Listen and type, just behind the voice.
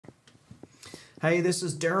Hey, this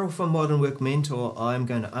is Daryl from Modern Work Mentor. I'm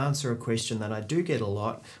going to answer a question that I do get a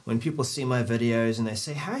lot when people see my videos and they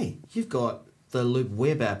say, hey, you've got the Loop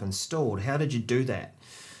web app installed. How did you do that?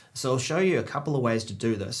 So I'll show you a couple of ways to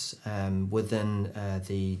do this within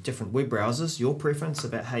the different web browsers, your preference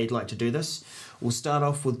about how you'd like to do this. We'll start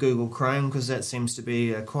off with Google Chrome because that seems to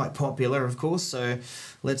be quite popular, of course. So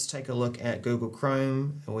let's take a look at Google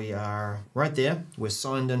Chrome. We are right there. We're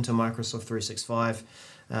signed into Microsoft 365.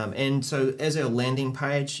 And so as our landing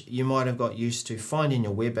page, you might have got used to finding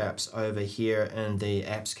your web apps over here in the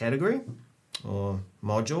apps category or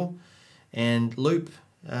module. And Loop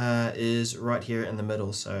is right here in the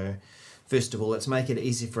middle. So first of all, let's make it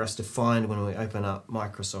easy for us to find when we open up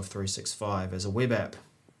Microsoft 365 as a web app.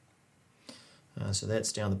 So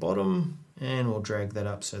that's down the bottom, and we'll drag that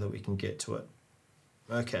up so that we can get to it.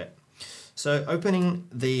 Okay, so opening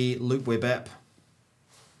the Loop web app,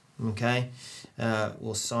 okay,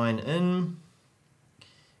 we'll sign in,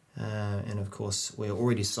 and of course we're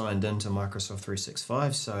already signed into Microsoft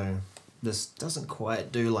 365, so this doesn't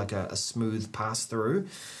quite do like a smooth pass through,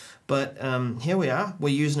 but here we are. We're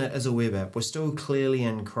using it as a web app. We're still clearly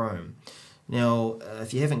in Chrome. Now,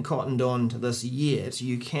 if you haven't cottoned on to this yet,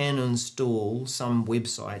 you can install some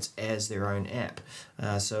websites as their own app.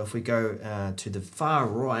 So if we go to the far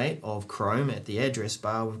right of Chrome at the address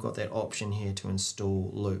bar, we've got that option here to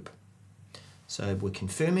install Loop. So we're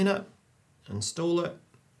confirming it, install it,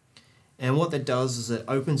 and what that does is it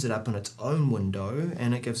opens it up in its own window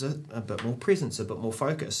and it gives it a bit more presence, a bit more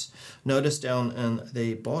focus. Notice down in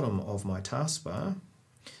the bottom of my taskbar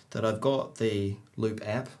that I've got the Loop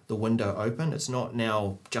app, the window open. It's not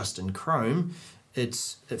now just in Chrome, it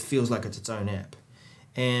feels like it's its own app.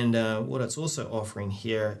 And what it's also offering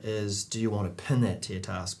here is, do you want to pin that to your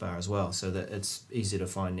taskbar as well so that it's easy to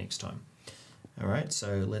find next time? All right,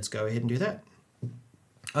 so let's go ahead and do that.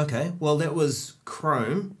 Okay, well that was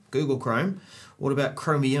Chrome, Google Chrome. What about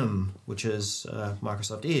Chromium, which is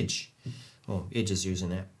Microsoft Edge? Well, Edge is using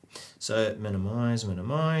that. So minimize,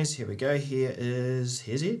 minimize, here we go, here's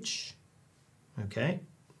Edge. Okay,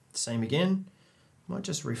 same again. Might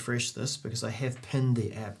just refresh this because I have pinned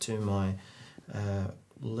the app to my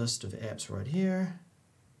list of apps right here.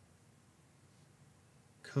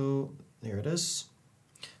 Cool, there it is.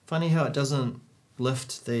 Funny how it doesn't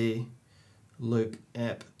lift the Loop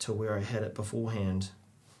app to where I had it beforehand.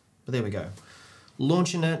 But there we go.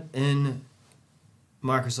 Launching it in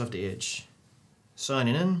Microsoft Edge.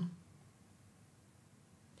 Signing in.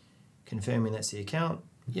 Confirming that's the account.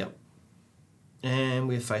 Yep. And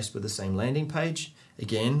we're faced with the same landing page.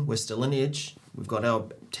 Again, we're still in Edge. We've got our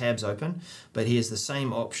tabs open, but here's the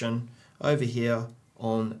same option over here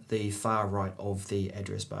on the far right of the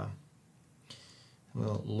address bar.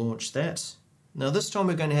 We'll launch that. Now this time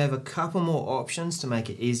we're going to have a couple more options to make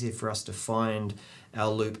it easier for us to find our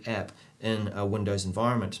Loop app in a Windows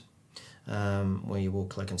environment. We will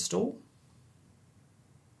click install.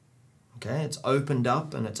 Okay, it's opened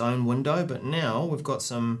up in its own window, but now we've got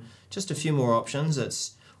just a few more options.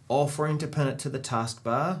 It's offering to pin it to the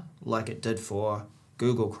taskbar like it did for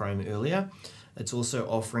Google Chrome earlier. It's also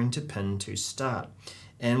offering to pin to start.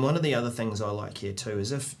 And one of the other things I like here too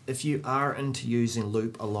is if you are into using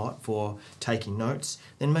Loop a lot for taking notes,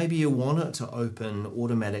 then maybe you want it to open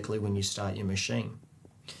automatically when you start your machine.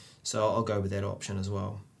 So I'll go with that option as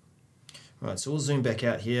well. Right, so we'll zoom back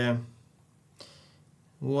out here.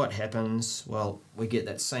 What happens? Well, we get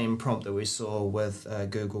that same prompt that we saw with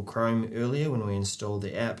Google Chrome earlier when we installed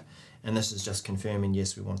the app, and this is just confirming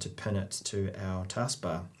yes, we want to pin it to our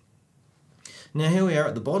taskbar. Now here we are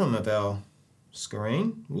at the bottom of our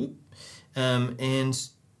screen, and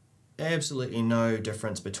absolutely no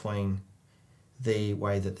difference between the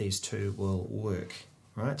way that these two will work.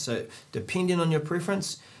 Right, so depending on your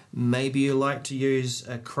preference, maybe you like to use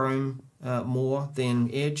Chrome more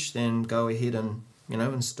than Edge, then go ahead and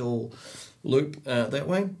install Loop that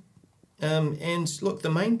way. And look, the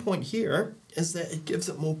main point here is that it gives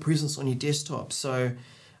it more presence on your desktop. So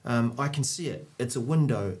I can see it. It's a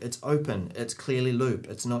window. It's open. It's clearly Loop.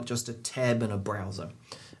 It's not just a tab in a browser.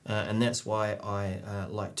 And that's why I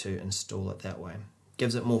like to install it that way.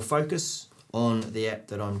 Gives it more focus on the app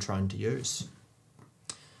that I'm trying to use.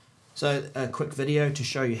 So a quick video to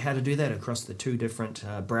show you how to do that across the two different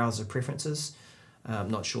browser preferences. I'm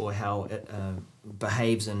not sure how it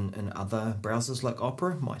behaves in other browsers like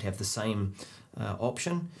Opera. Might have the same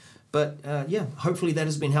option. But yeah, hopefully that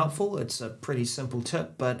has been helpful. It's a pretty simple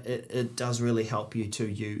tip, but it does really help you to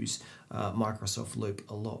use Microsoft Loop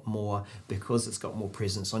a lot more because it's got more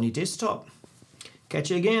presence on your desktop. Catch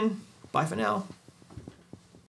you again. Bye for now.